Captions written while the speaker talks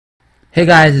Hey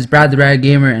guys, it's Brad the Rad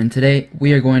Gamer, and today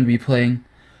we are going to be playing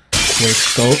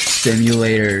QuickScope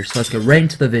Simulator. So let's get right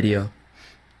into the video.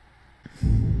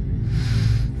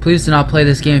 Please do not play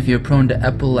this game if you are prone to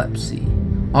epilepsy.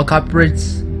 All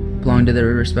copyrights belong to their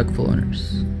respectful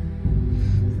owners.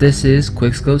 This is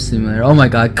QuickScope Simulator. Oh my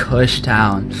god, Kush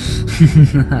Town.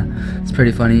 It's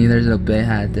pretty funny. There's a big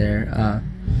hat there.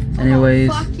 Anyways,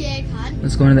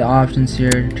 let's go into the options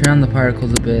here. Turn on the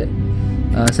particles a bit.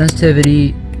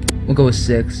 Sensitivity, we'll go with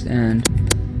 6, and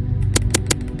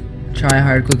try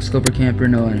hard, quickscoper, camper,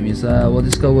 no enemies. We'll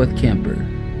just go with camper.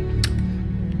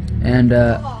 And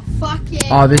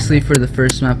obviously for the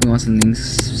first map we want something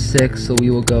 6, so we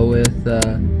will go with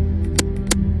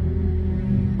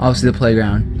obviously the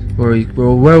playground where we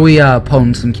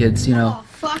pwn some kids, you know.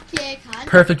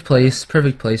 Perfect place for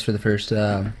the first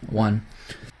one.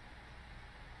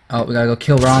 Oh, we gotta go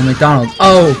kill Ronald McDonald.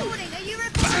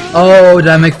 Oh, did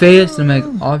I make face? Did I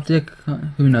make optic?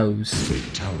 Who knows?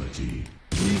 Fatality.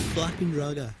 You fucking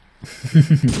rugger.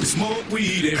 Smoke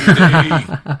weed every day.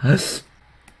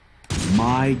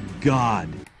 My god.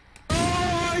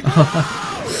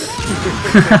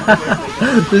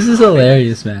 This is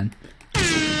hilarious, man.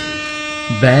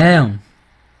 Bam.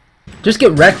 Just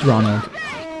get wrecked, Ronald.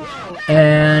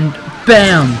 And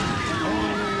bam.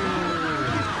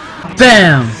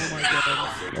 Bam.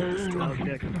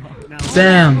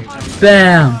 Bam.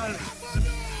 Bam.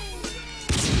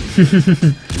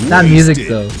 That music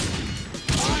though.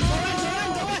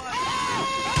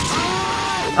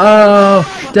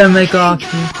 Oh, didn't make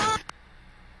option.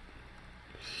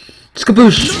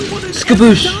 Skaboosh.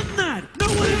 Skaboosh.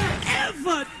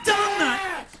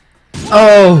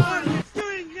 Oh,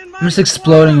 I'm just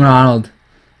exploding Ronald.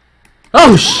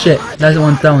 Oh shit! That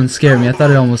one scared me. I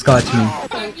thought it almost got to me.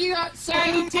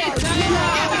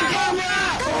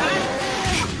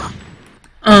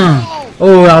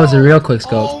 Oh, that was a real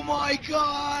quickscope. Oh my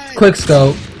god!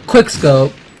 Quickscope.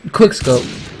 Quickscope. Quickscope.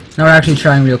 Now we're actually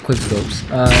trying real quickscopes.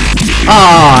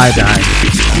 I died.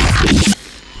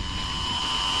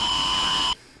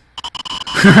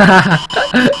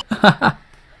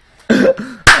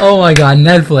 Oh my god,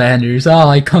 Ned Flanders.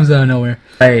 Oh, he comes out of nowhere.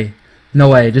 Hey, no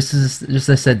way. Just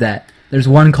I said that. There's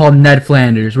one called Ned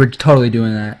Flanders. We're totally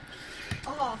doing that.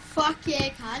 Oh, fuck yeah,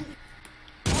 cunt.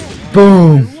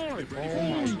 Boom.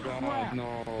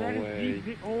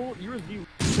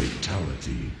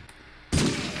 Fatality.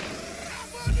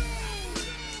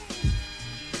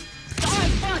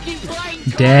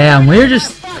 Damn, we're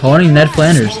just phoning Ned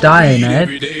Flanders. Die, Ned.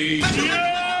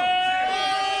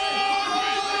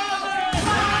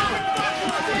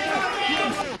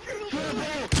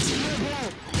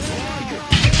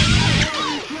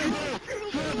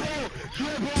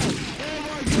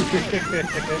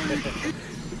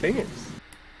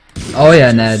 Oh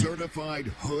yeah, Ned. Certified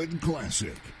hood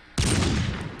classic.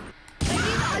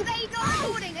 Are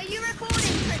you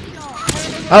recording, pretty dog?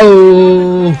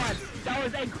 Oh. That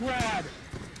was a crab.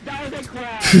 That was a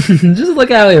crab. Just look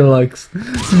how he looks.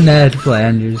 Ned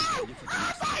Flanders.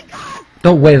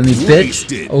 Don't wait on me,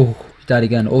 bitch. Oh, he died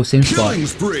again. Oh, same spot.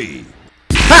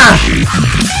 Ha!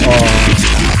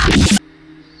 Oh.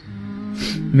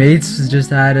 Mates just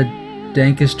had a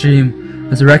dankest dream. I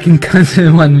was wrecking guns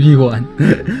in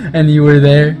 1v1. And you were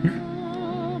there.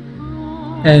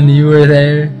 And you were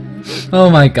there. Oh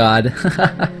my god.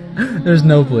 There's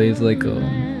no place like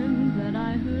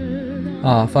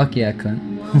oh, fuck yeah, cunt.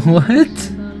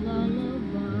 What?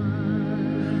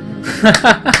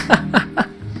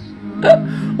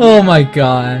 Oh my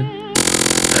god.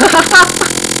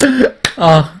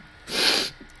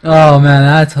 Oh man,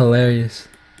 that's hilarious.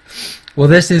 Well,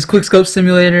 this is QuickScope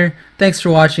Simulator. Thanks for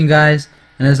watching, guys.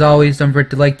 And as always, don't forget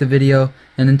to like the video.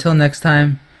 And until next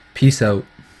time, peace out.